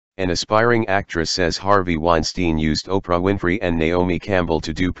An aspiring actress says Harvey Weinstein used Oprah Winfrey and Naomi Campbell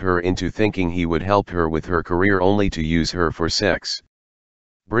to dupe her into thinking he would help her with her career only to use her for sex.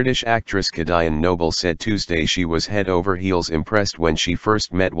 British actress Getty Noble said Tuesday she was head over heels impressed when she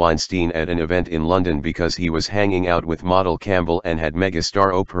first met Weinstein at an event in London because he was hanging out with model Campbell and had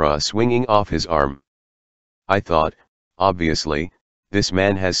megastar Oprah swinging off his arm. "I thought, obviously, this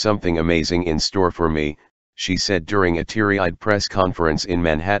man has something amazing in store for me," she said during a teary-eyed press conference in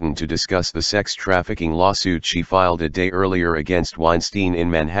Manhattan to discuss the sex trafficking lawsuit she filed a day earlier against Weinstein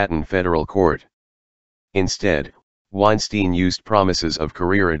in Manhattan federal court. Instead, Weinstein used promises of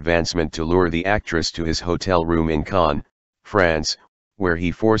career advancement to lure the actress to his hotel room in Cannes, France, where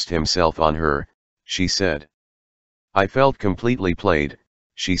he forced himself on her, she said. "I felt completely played,"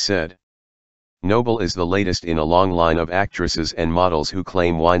 she said. Noble is the latest in a long line of actresses and models who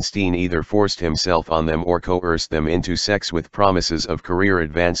claim Weinstein either forced himself on them or coerced them into sex with promises of career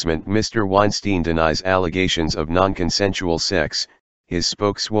advancement. Mr. Weinstein denies allegations of non-consensual sex, his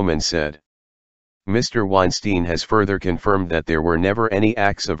spokeswoman said. Mr. Weinstein has further confirmed that there were never any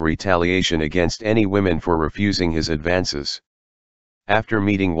acts of retaliation against any women for refusing his advances. After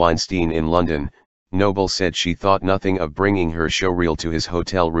meeting Weinstein in London, Noble said she thought nothing of bringing her showreel to his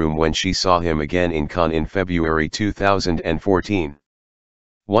hotel room when she saw him again in Cannes in February 2014.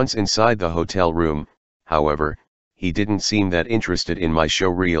 Once inside the hotel room, however, he didn't seem that interested in my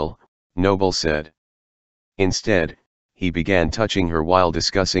showreel, Noble said. Instead, he began touching her while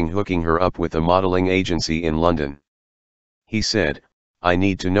discussing hooking her up with a modeling agency in London. He said, "I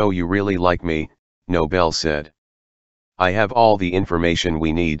need to know you really like me," Noble said. "I have all the information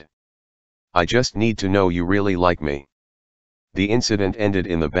we need. I just need to know you really like me." The incident ended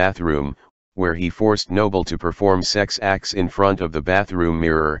in the bathroom, where he forced Noble to perform sex acts in front of the bathroom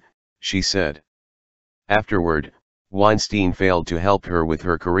mirror, she said. Afterward, Weinstein failed to help her with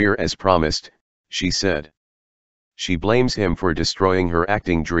her career as promised, she said. She blames him for destroying her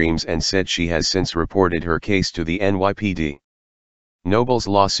acting dreams and said she has since reported her case to the NYPD. Noble's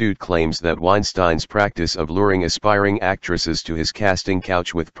lawsuit claims that Weinstein's practice of luring aspiring actresses to his casting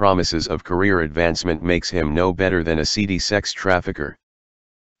couch with promises of career advancement makes him no better than a seedy sex trafficker.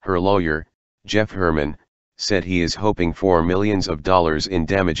 Her lawyer, Jeff Herman, said he is hoping for millions of dollars in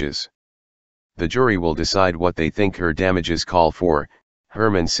damages. The jury will decide what they think her damages call for,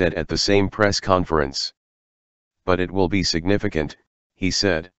 Herman said at the same press conference. But it will be significant, he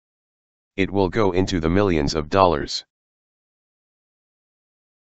said. It will go into the millions of dollars.